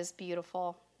 Oh, that is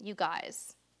beautiful. You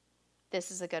guys, this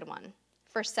is a good one.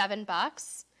 For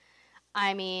 $7,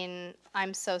 I mean,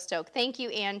 I'm so stoked. Thank you,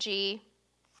 Angie.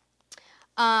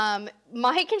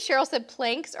 Mike and Cheryl said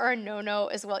planks are a no-no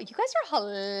as well. You guys are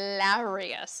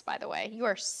hilarious, by the way. You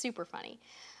are super funny.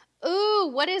 Ooh,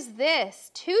 what is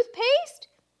this? Toothpaste?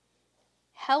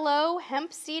 Hello,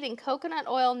 hemp seed and coconut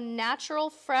oil, natural,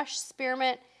 fresh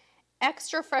spearmint,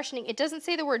 extra freshening. It doesn't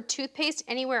say the word toothpaste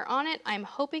anywhere on it. I'm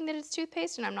hoping that it's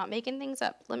toothpaste and I'm not making things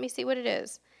up. Let me see what it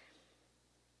is.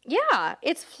 Yeah,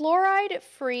 it's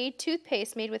fluoride-free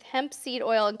toothpaste made with hemp seed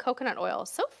oil and coconut oil.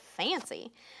 So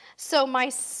fancy. So my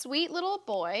sweet little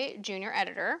boy, junior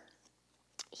editor,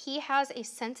 he has a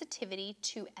sensitivity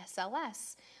to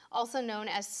SLS, also known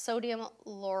as sodium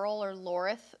lauryl or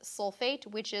laureth sulfate,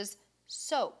 which is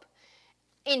soap,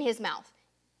 in his mouth.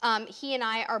 He and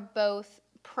I are both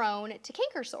prone to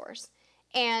canker sores,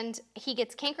 and he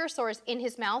gets canker sores in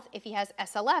his mouth if he has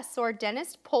SLS. So our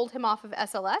dentist pulled him off of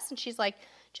SLS, and she's like,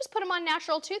 just put him on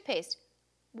natural toothpaste.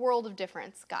 World of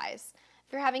difference, guys.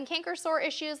 If you're having canker sore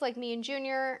issues like me and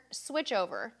Junior, switch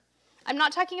over. I'm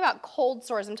not talking about cold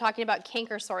sores, I'm talking about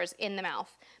canker sores in the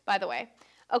mouth, by the way.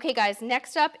 Okay guys,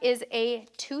 next up is a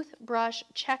toothbrush.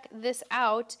 Check this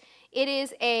out. It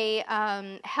is a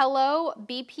Hello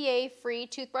BPA-free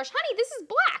toothbrush. Honey, this is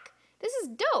black. This is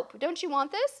dope. Don't you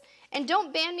want this? And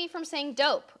don't ban me from saying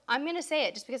dope. I'm gonna say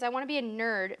it just because I wanna be a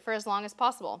nerd for as long as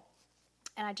possible.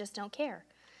 And I just don't care.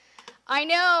 I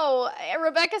know.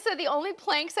 Rebecca said the only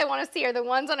planks I want to see are the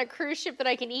ones on a cruise ship that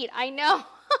I can eat. I know.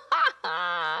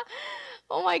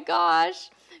 Oh my gosh.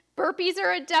 Burpees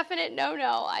are a definite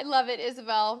no-no. I love it,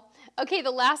 Isabel. Okay,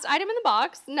 the last item in the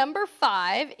box, number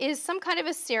 5, is some kind of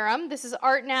a serum. This is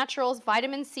Art Naturals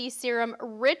Vitamin C Serum,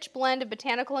 rich blend of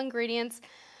botanical ingredients.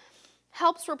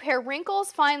 Helps repair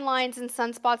wrinkles, fine lines, and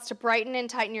sunspots to brighten and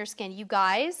tighten your skin. You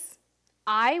guys,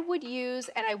 I would use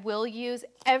and I will use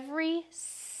every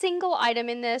single item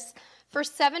in this for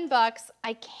 $7.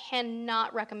 I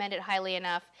cannot recommend it highly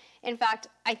enough. In fact,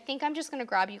 I think I'm just going to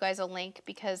grab you guys a link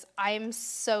because I am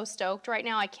so stoked right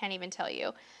now. I can't even tell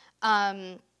you.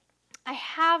 I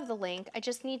have the link. I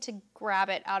just need to grab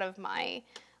it out of my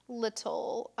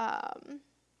little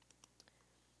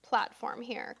platform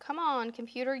here. Come on,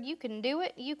 computer. You can do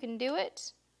it. You can do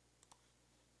it.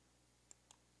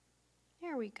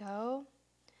 There we go.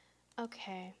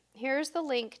 Okay, here's the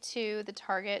link to the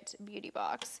Target beauty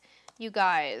box. You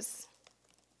guys,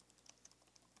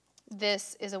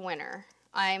 this is a winner.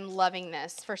 I'm loving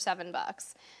this for $7.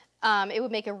 It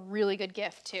would make a really good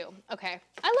gift too. Okay,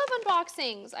 I love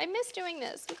unboxings. I miss doing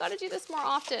this. We gotta do this more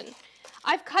often.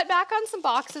 I've cut back on some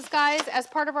boxes, guys, as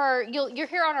part of our, you'll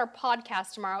hear on our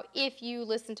podcast tomorrow, if you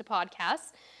listen to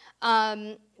podcasts,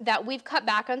 that we've cut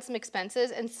back on some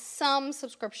expenses and some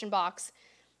subscription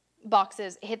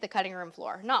boxes hit the cutting room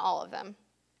floor. Not all of them.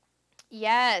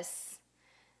 Yes.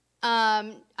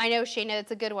 I know, Shayna,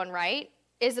 that's a good one, right?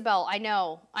 Isabel, I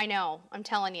know. I'm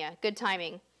telling you, good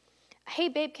timing. Hey,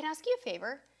 babe, can I ask you a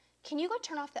favor? Can you go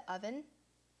turn off the oven?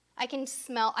 I can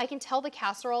tell the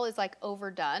casserole is like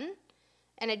overdone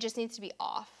and it just needs to be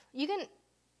off. You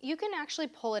can actually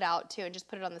pull it out too and just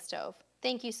put it on the stove.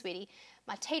 Thank you, sweetie.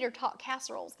 My tater tot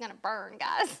casserole is gonna burn,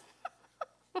 guys.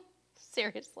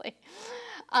 Seriously.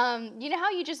 You know how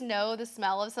you just know the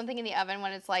smell of something in the oven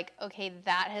when it's like, okay,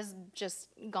 that has just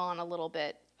gone a little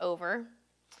bit over?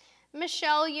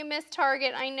 Michelle, you missed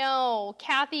Target. I know.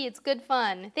 Kathy, it's good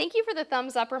fun. Thank you for the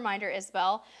thumbs up reminder,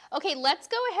 Isabel. Okay, let's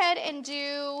go ahead and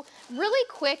do really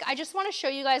quick. I just want to show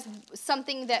you guys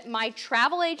something that my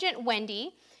travel agent,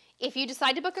 Wendy, if you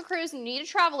decide to book a cruise and you need a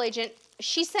travel agent,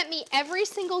 she sent me every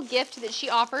single gift that she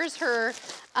offers her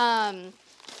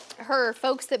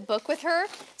folks that book with her.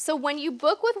 So when you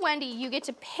book with Wendy, you get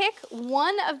to pick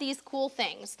one of these cool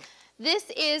things.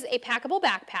 This is a packable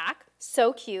backpack,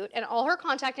 so cute, and all her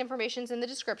contact information is in the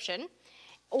description.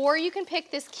 Or you can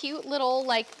pick this cute little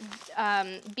like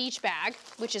beach bag,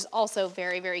 which is also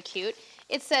very, very cute.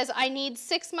 It says, I need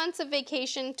 6 months of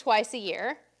vacation twice a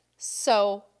year.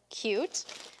 So cute.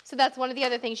 So that's one of the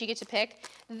other things you get to pick.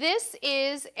 This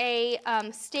is a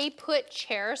stay put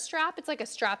chair strap. It's like a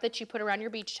strap that you put around your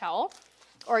beach towel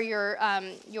or your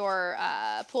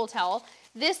pool towel.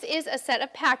 This is a set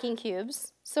of packing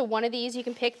cubes. So one of these, you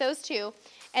can pick those two.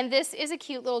 And this is a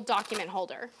cute little document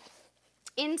holder.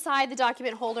 Inside the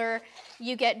document holder,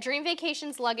 you get Dream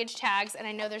Vacations luggage tags, and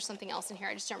I know there's something else in here,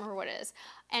 I just don't remember what it is,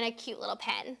 and a cute little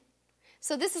pen.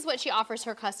 So this is what she offers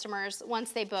her customers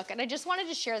once they book, and I just wanted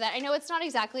to share that. I know it's not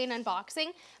exactly an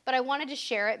unboxing, but I wanted to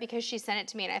share it because she sent it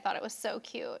to me and I thought it was so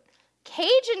cute.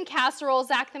 Cajun casserole,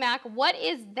 Zach the Mac, what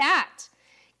is that?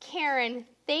 Karen,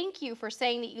 thank you for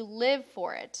saying that you live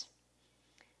for it.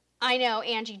 I know,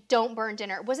 Angie, don't burn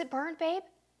dinner. Was it burned, babe?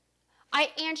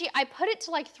 Angie, I put it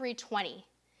to like 320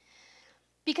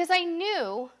 because I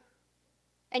knew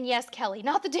And yes, Kelly,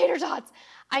 not the tater tots.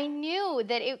 I knew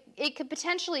that it could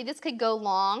potentially, this could go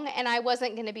long, and I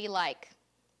wasn't going to be like,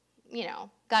 you know,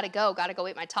 gotta go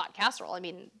eat my tot casserole. I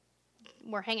mean,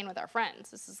 we're hanging with our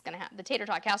friends. This is going to happen. The tater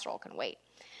tot casserole can wait.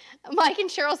 Mike and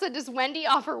Cheryl said, does Wendy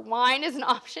offer wine as an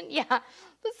option? Yeah,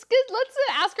 that's good. Let's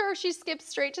ask her if she skips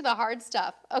straight to the hard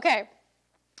stuff. Okay,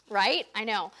 right? I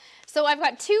know. So I've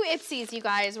got 2 Ipsys, you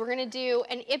guys. We're going to do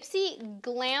an Ipsy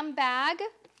Glam Bag,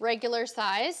 regular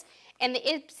size, and the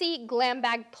Ipsy Glam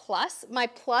Bag Plus. My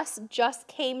Plus just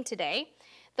came today.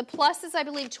 The Plus is, I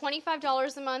believe,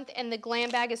 $25 a month, and the Glam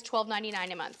Bag is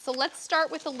 $12.99 a month. So let's start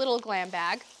with the little Glam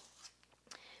Bag.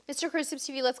 Mr. CRUISEY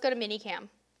TV, let's go to mini cam.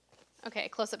 Okay,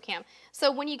 close-up cam.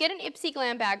 So when you get an Ipsy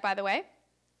Glam Bag, by the way,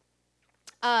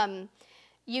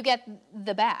 you get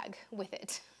the bag with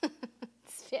it.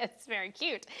 It's very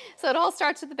cute. So it all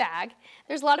starts with the bag.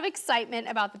 There's a lot of excitement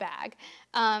about the bag.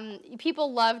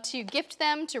 People love to gift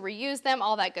them, to reuse them,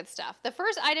 all that good stuff. The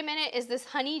first item in it is this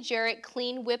Honey Jarrett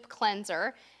Clean Whip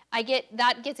Cleanser.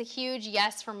 That gets a huge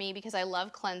yes for me because I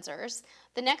love cleansers.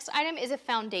 The next item is a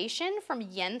foundation from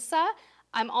Yensa.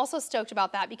 I'm also stoked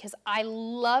about that because I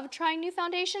love trying new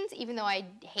foundations, even though I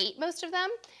hate most of them.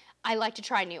 I like to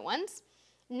try new ones.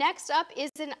 Next up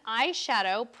is an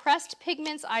eyeshadow, Pressed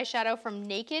Pigments eyeshadow from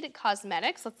Naked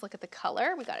Cosmetics. Let's look at the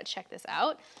color. We gotta check this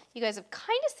out. You guys have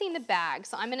kind of seen the bag,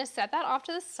 so I'm gonna set that off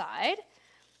to the side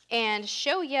and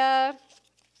show ya.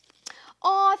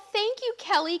 Aw, thank you,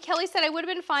 Kelly. Kelly said, I would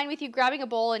have been fine with you grabbing a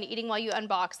bowl and eating while you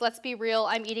unbox. Let's be real,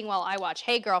 I'm eating while I watch.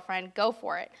 Hey, girlfriend, go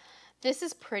for it. This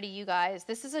is pretty, you guys.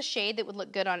 This is a shade that would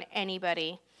look good on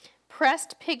anybody.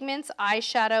 Pressed Pigments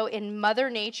eyeshadow in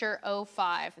Mother Nature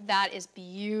 05. That is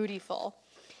beautiful.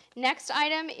 Next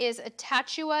item is a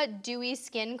Tatua Dewy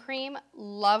Skin Cream.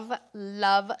 Love,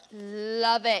 love,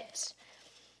 love it.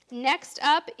 Next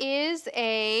up is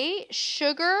a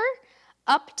Sugar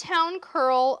Uptown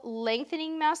Curl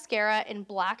Lengthening Mascara in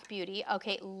Black Beauty.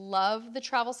 Okay, love the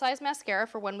travel size mascara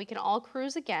for when we can all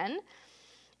cruise again.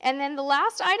 And then the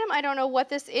last item, I don't know what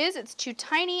this is. It's too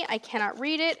tiny. I cannot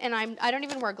read it. And I don't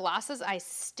even wear glasses. I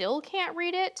still can't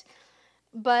read it.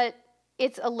 But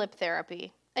it's a lip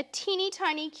therapy. A teeny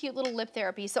tiny cute little lip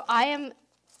therapy. So I am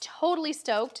totally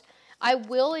stoked. I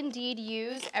will indeed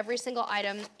use every single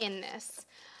item in this.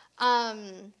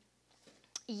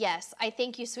 Yes, I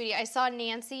thank you, sweetie. I saw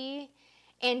Nancy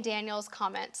and Daniel's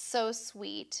comments. So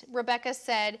sweet. Rebecca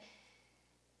said,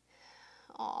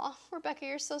 aw, Rebecca,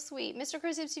 you're so sweet. Mr.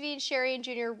 CRUISEY TV and Sherry and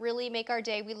Junior really make our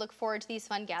day. We look forward to these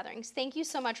fun gatherings. Thank you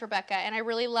so much, Rebecca. And I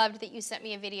really loved that you sent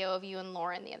me a video of you and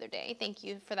Lauren the other day. Thank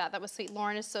you for that. That was sweet.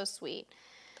 Lauren is so sweet.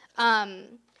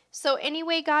 So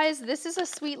anyway, guys, this is a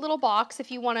sweet little box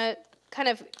if you want to kind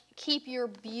of keep your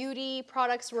beauty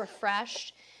products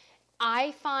refreshed.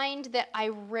 I find that I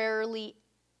rarely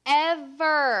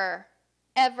ever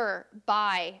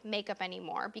buy makeup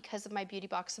anymore because of my beauty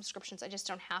box subscriptions. I just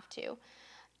don't have to.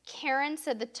 Karen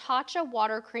said the Tatcha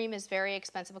water cream is very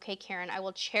expensive. Okay, Karen, I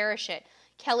will cherish it.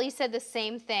 Kelly said the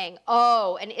same thing.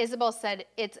 Oh, and Isabel said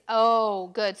it's,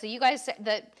 oh, good. So you guys said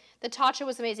that the Tatcha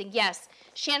was amazing. Yes.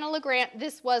 Shanna LeGrant,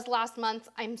 this was last month.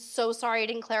 I'm so sorry I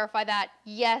didn't clarify that.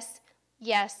 Yes,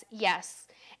 yes, yes.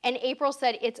 And April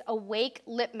said it's Awake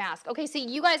Lip Mask. Okay, so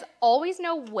you guys always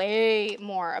know way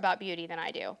more about beauty than I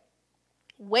do.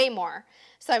 Way more.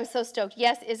 So I'm so stoked.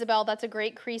 Yes, Isabel, that's a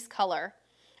great crease color.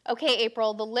 Okay,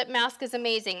 April, the lip mask is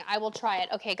amazing. I will try it.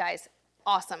 Okay, guys,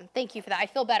 awesome. Thank you for that. I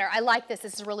feel better. I like this.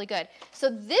 This is really good. So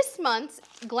this month's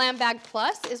Glam Bag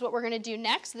Plus is what we're going to do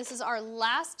next. This is our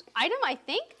last item, I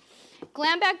think.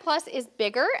 Glam Bag Plus is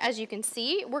bigger, as you can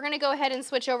see. We're going to go ahead and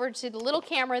switch over to the little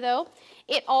camera, though.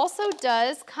 It also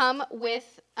does come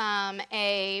with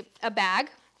a bag.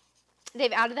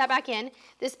 They've added that back in.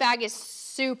 This bag is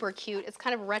super cute. It's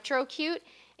kind of retro cute.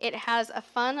 It has a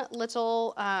fun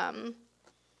little, I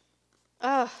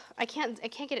can't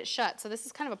get it shut, so this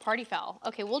is kind of a party foul.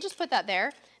 Okay, we'll just put that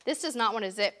there. This does not want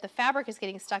to zip. The fabric is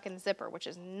getting stuck in the zipper, which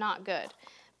is not good.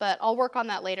 But I'll work on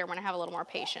that later when I have a little more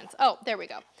patience. Oh, there we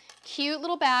go. Cute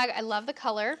little bag. I love the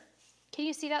color. Can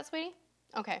you see that, sweetie?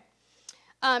 Okay.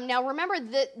 Now remember,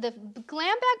 the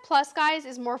Glam Bag Plus, guys,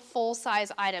 is more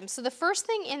full-size items. So the first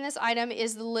thing in this item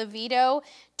is the Livido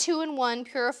 2-in-1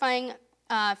 Purifying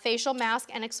Facial Mask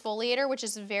and Exfoliator, which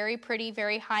is a very pretty,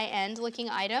 very high-end looking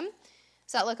item.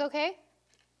 Does that look okay?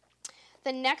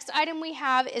 The next item we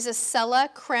have is a Sella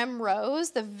Creme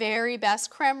Rose, the very best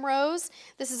creme rose.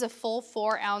 This is a full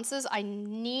 4 ounces. I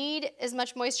need as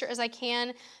much moisture as I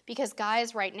can because,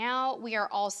 guys, right now we are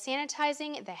all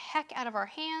sanitizing the heck out of our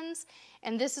hands,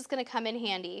 and this is going to come in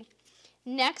handy.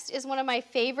 Next is one of my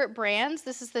favorite brands.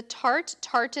 This is the Tarte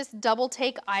Tarteist Double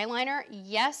Take Eyeliner.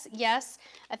 Yes, yes,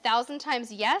 1,000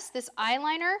 times yes. This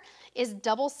eyeliner is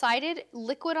double-sided,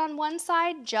 liquid on one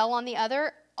side, gel on the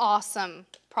other. Awesome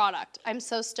product. I'm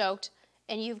so stoked.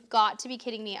 And you've got to be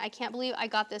kidding me. I can't believe I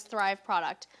got this Thrive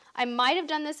product. I might have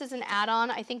done this as an add-on.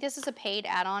 I think this is a paid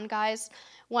add-on, guys.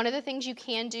 One of the things you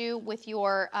can do with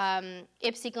your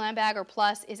Ipsy Glam Bag or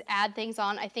Plus is add things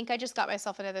on. I think I just got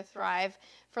myself another Thrive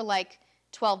for like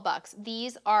 12 bucks.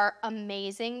 These are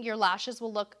amazing. Your lashes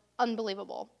will look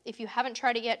unbelievable. If you haven't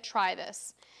tried it yet, try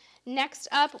this. Next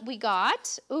up, we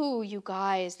got, ooh, you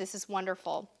guys, this is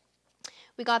wonderful.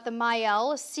 We got the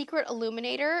Mael Secret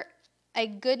Illuminator, a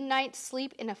good night's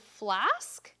sleep in a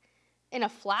flask? In a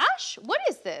flash? What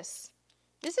is this?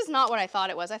 This is not what I thought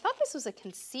it was. I thought this was a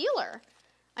concealer.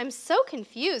 I'm so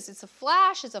confused. It's a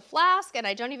flash, it's a flask, and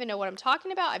I don't even know what I'm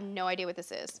talking about. I have no idea what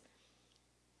this is.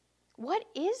 What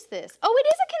is this? Oh, it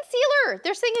is a concealer.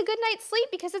 They're saying a good night's sleep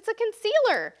because it's a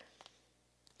concealer.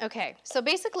 Okay, so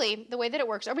basically the way that it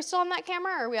works, are we still on that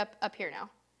camera or are we up here now?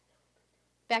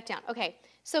 Back down, okay.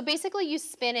 So basically you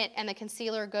spin it and the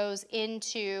concealer goes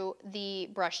into the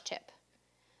brush tip.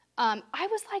 I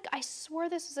was like, I swore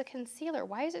this was a concealer.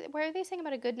 Why are they saying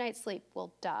about a good night's sleep?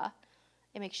 Well, duh.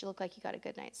 It makes you look like you got a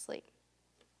good night's sleep.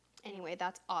 Anyway,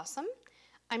 that's awesome.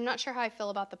 I'm not sure how I feel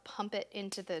about the pump it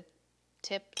into the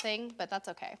tip thing, but that's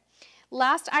okay.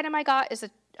 Last item I got is a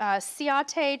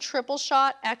Ciate Triple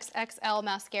Shot XXL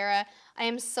Mascara. I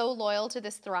am so loyal to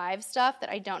this Thrive stuff that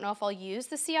I don't know if I'll use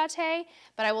the Ciate,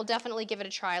 but I will definitely give it a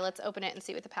try. Let's open it and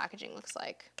see what the packaging looks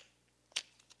like.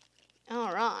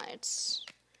 All right.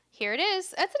 Here it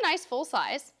is. It's a nice full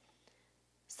size.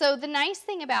 So the nice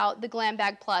thing about the Glam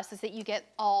Bag Plus is that you get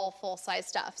all full size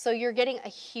stuff. So you're getting a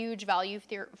huge value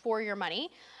for your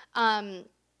money.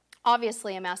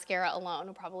 Obviously a mascara alone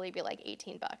will probably be like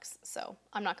 18 bucks. So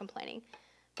I'm not complaining.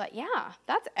 But yeah,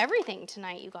 that's everything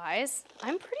tonight, you guys.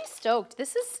 I'm pretty stoked.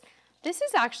 This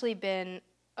has actually been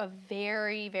a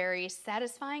very, very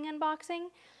satisfying unboxing.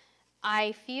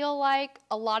 I feel like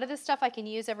a lot of this stuff I can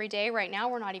use every day. Right now,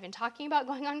 we're not even talking about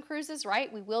going on cruises,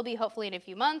 right? We will be hopefully in a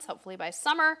few months, hopefully by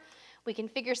summer. We can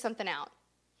figure something out.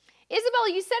 Isabel,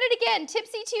 you said it again,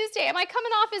 Tipsy Tuesday. Am I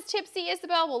coming off as tipsy,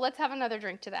 Isabel? Well, let's have another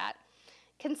drink to that.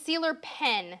 Concealer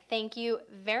pen. Thank you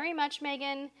very much,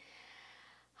 Megan.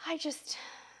 I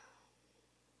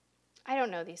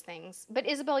don't know these things. But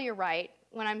Isabel, you're right.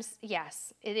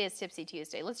 Yes, it is Tipsy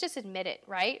Tuesday. Let's just admit it,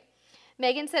 right?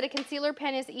 Megan said a concealer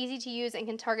pen is easy to use and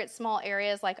can target small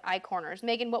areas like eye corners.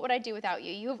 Megan, what would I do without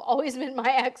you? You have always been my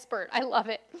expert. I love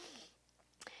it.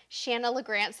 Shanna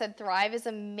LeGrant said Thrive is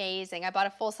amazing. I bought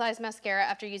a full-size mascara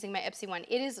after using my Ipsy one.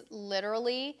 It is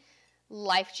literally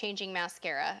life-changing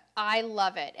mascara. I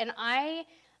love it. And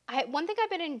one thing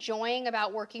I've been enjoying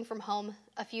about working from home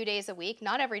a few days a week,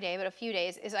 not every day, but a few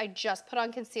days, is I just put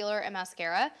on concealer and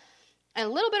mascara and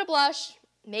a little bit of blush,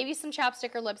 maybe some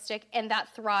chapstick or lipstick, and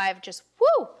that Thrive just,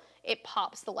 whoo, it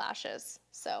pops the lashes.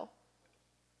 So,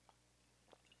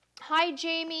 hi,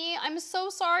 Jamie. I'm so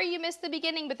sorry you missed the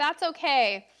beginning, but that's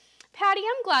okay. Patty,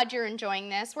 I'm glad you're enjoying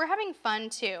this. We're having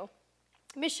fun, too.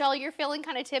 Michelle, you're feeling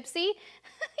kind of tipsy? You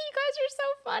guys are so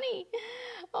funny.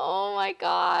 Oh, my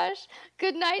gosh.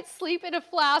 Good night, sleep in a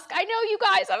flask. I know, you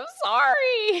guys. I'm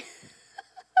sorry.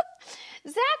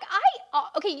 Zach,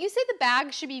 okay, you say the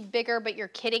bag should be bigger, but you're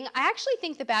kidding. I actually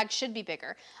think the bag should be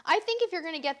bigger. I think if you're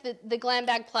going to get the Glam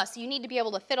Bag Plus, you need to be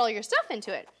able to fit all your stuff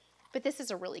into it. But this is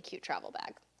a really cute travel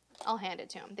bag. I'll hand it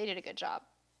to them. They did a good job.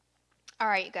 All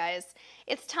right, you guys.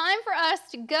 It's time for us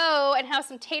to go and have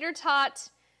some tater tot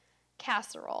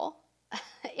casserole.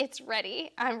 It's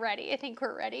ready. I'm ready. I think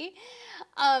we're ready.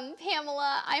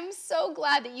 Pamela, I'm so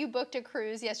glad that you booked a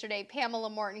cruise yesterday. Pamela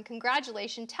Morton,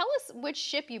 congratulations. Tell us which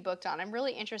ship you booked on. I'm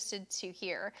really interested to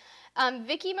hear.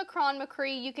 Vicki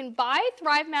McCree, you can buy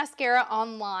Thrive Mascara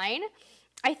online.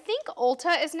 I think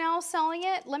Ulta is now selling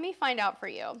it. Let me find out for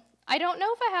you. I don't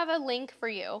know if I have a link for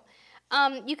you.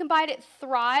 You can buy it at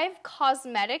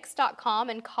thrivecosmetics.com,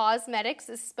 and cosmetics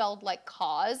is spelled like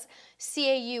cause,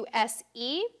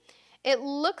 C-A-U-S-E. It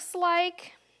looks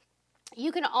like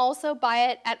you can also buy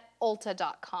it at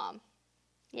ulta.com.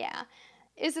 Yeah.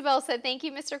 Isabel said, thank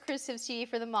you, Mr. Cruise Tips TV,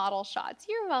 for the model shots.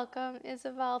 You're welcome,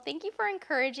 Isabel. Thank you for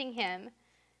encouraging him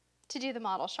to do the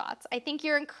model shots. I think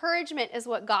your encouragement is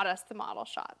what got us the model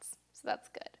shots. So that's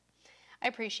good. I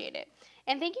appreciate it.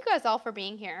 And thank you guys all for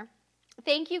being here.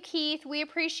 Thank you, Keith. We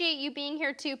appreciate you being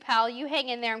here too, pal. You hang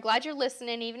in there. I'm glad you're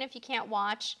listening, even if you can't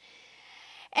watch.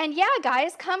 And yeah,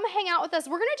 guys, come hang out with us.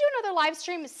 We're going to do another live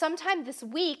stream sometime this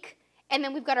week, and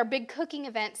then we've got our big cooking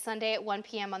event Sunday at 1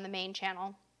 p.m. on the main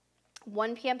channel.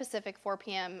 1 p.m. Pacific, 4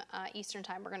 p.m. Eastern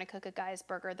time, we're going to cook a guy's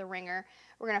burger, the ringer.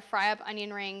 We're going to fry up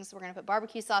onion rings. We're going to put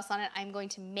barbecue sauce on it. I'm going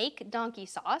to make donkey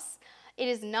sauce. It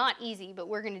is not easy, but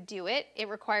we're going to do it. It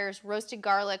requires roasted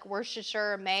garlic,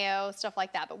 Worcestershire, mayo, stuff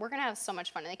like that. But we're going to have so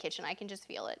much fun in the kitchen. I can just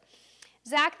feel it.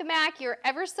 Zach the Mac, you're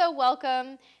ever so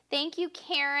welcome. Thank you,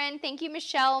 Karen. Thank you,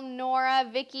 Michelle, Nora,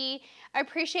 Vicky. I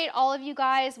appreciate all of you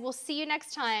guys. We'll see you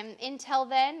next time. Until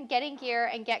then, get in gear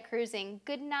and get cruising.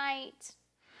 Good night.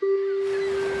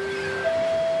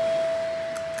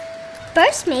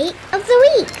 First mate of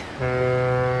the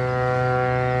week.